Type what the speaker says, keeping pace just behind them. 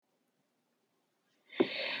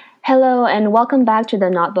Hello, and welcome back to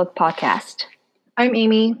the Notebook Podcast. I'm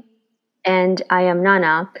Amy. And I am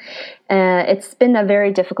Nana. It's been a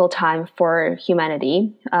very difficult time for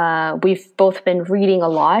humanity. We've both been reading a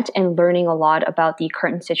lot and learning a lot about the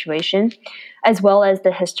current situation, as well as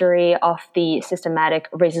the history of the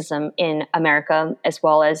systematic racism in America, as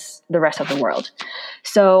well as the rest of the world.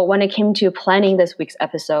 So when it came to planning this week's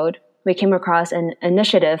episode, we came across an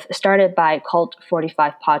initiative started by Cult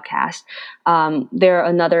 45 Podcast. They're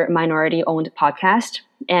another minority-owned podcast,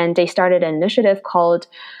 and they started an initiative called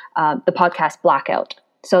the podcast Blackout.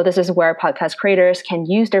 So this is where podcast creators can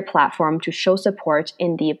use their platform to show support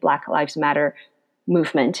in the Black Lives Matter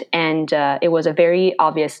movement. And it was a very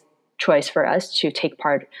obvious choice for us to take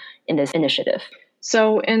part in this initiative.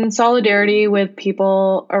 So, in solidarity with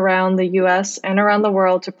people around the US and around the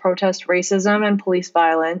world to protest racism and police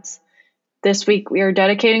violence, this week we are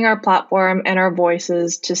dedicating our platform and our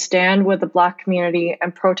voices to stand with the Black community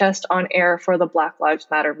and protest on air for the Black Lives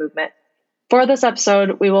Matter movement. For this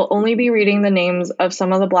episode, we will only be reading the names of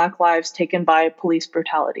some of the Black lives taken by police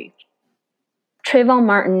brutality. Trayvon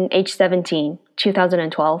Martin, age 17,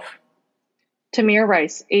 2012. Tamir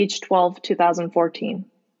Rice, age 12, 2014.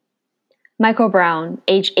 Michael Brown,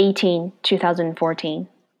 age 18, 2014.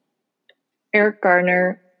 Eric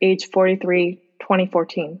Gardner, age 43,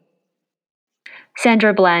 2014.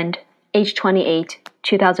 Sandra Bland, age 28,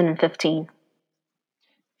 2015.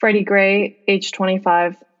 Freddie Gray, age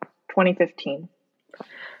 25, 2015.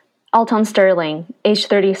 Alton Sterling, age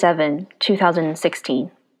 37,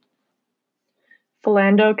 2016.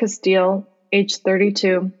 Philando Castile, age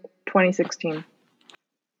 32, 2016.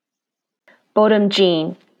 Bodum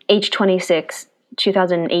Jean, age 26,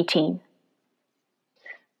 2018.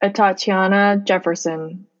 Tatiana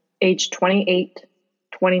Jefferson, age 28,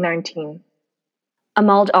 2019.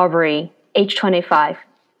 Ahmaud Arbery, age 25,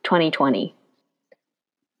 2020.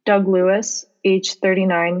 Doug Lewis, age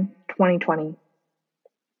 39, 2020.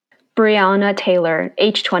 Breonna Taylor,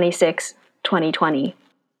 age 26, 2020.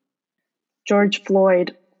 George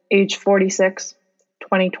Floyd, age 46,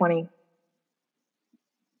 2020.